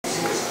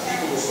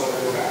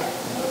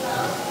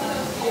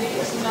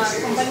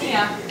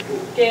compañía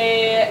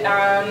que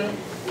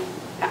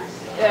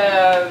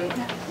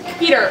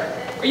Peter,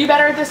 are you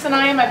better at this than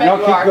I am? I bet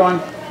you are. Going.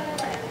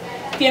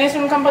 Tienes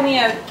una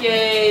compañía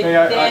que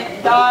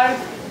dar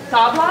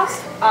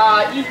tablas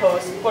a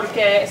hijos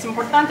porque es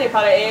importante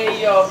para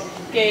ellos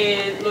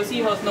que los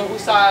hijos no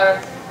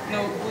usan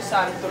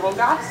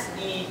drogas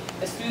y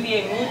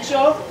estudien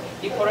mucho,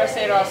 y por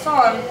esa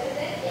razón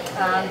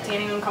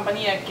tienen una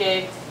compañía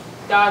que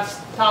da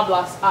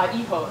tablas a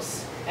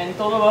hijos en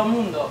todo el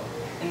mundo,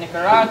 en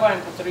Nicaragua,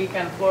 en Costa Rica,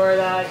 en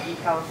Florida y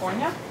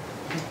California.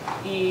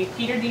 Y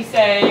Peter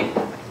dice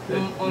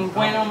un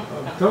bueno...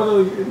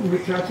 Todos los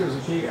muchachos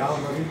aquí,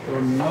 Alvarito,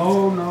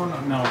 no,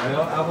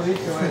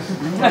 Alvarito es...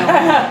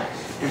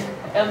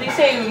 Él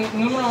dice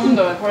un número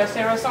 1, por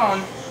esa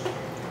razón,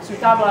 su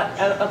tabla,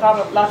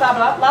 la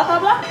tabla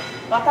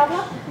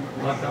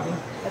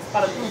es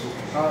para tú.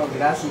 Oh,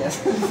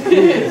 gracias.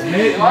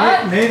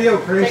 Medio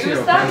precio. ¿Te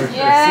gusta?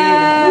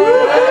 Yay!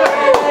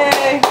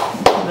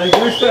 Like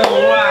you're so,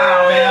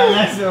 wow, man,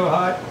 that's so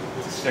hot.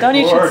 Don't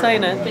you should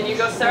sign it. Can you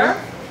go surf?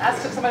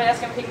 Somebody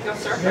ask him if he can go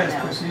surf right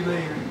now. Yes, Priscilla,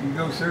 you can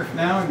go surf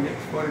now and get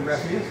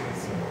photographs.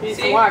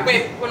 See?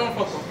 Wait, put on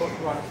photo.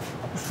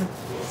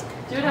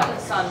 Do it out in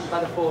the sun by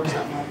the pool or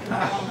something like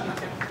that.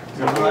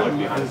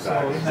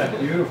 Isn't that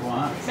beautiful,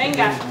 huh?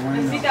 Venga,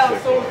 necesita el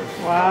sol.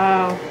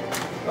 Wow.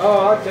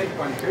 Oh, I'll take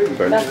one too.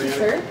 That's the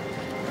surf?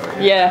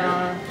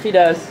 Yeah, he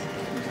does.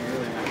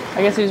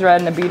 I guess he was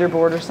riding a beater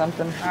board or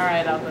something.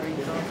 Alright,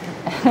 Alvarito.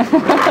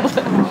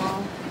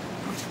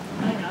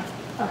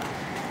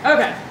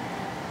 Okay.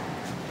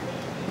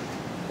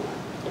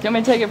 Do you want me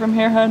to take it from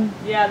here, hon?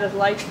 Yeah, the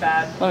light's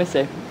bad. Let me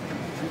see.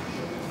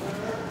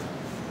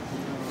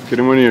 Get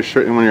him one of your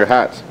shirt and one of your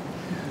hats.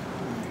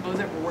 Those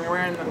are, we're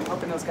wearing them,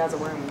 hoping those guys are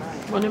wearing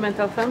them.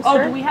 Monumental Films. Oh,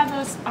 do we have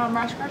those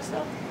rash guards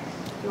still?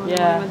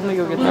 Yeah, let me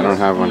go get I those. don't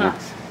have one yet.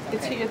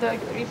 It's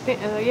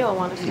the yellow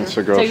one. It's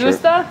a girl ¿Te shirt.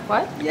 gusta?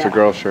 What? It's a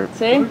girl shirt.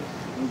 See?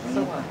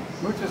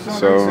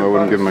 So I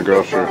wouldn't give him a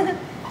girl shirt.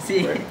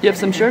 You have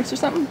some shirts or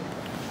something?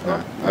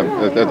 Yeah,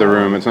 at the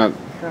room. It's not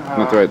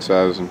the right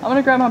size. I'm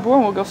gonna grab my board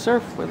and we'll go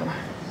surf with him.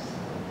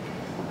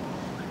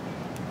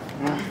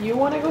 You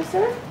want to go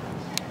surf?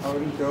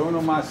 Ahorita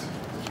uno más.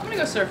 I'm gonna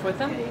go surf with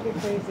them. You're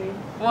crazy.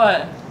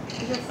 What?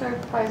 You just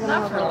surf 5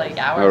 Not for like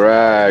hours. All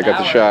right, got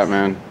the Hours. shot,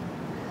 man.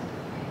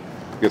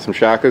 Get some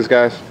shakas,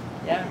 guys.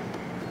 Yeah.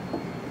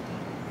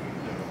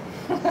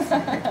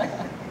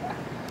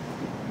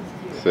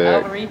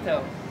 Sick.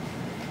 Alvarito.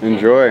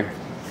 Enjoy.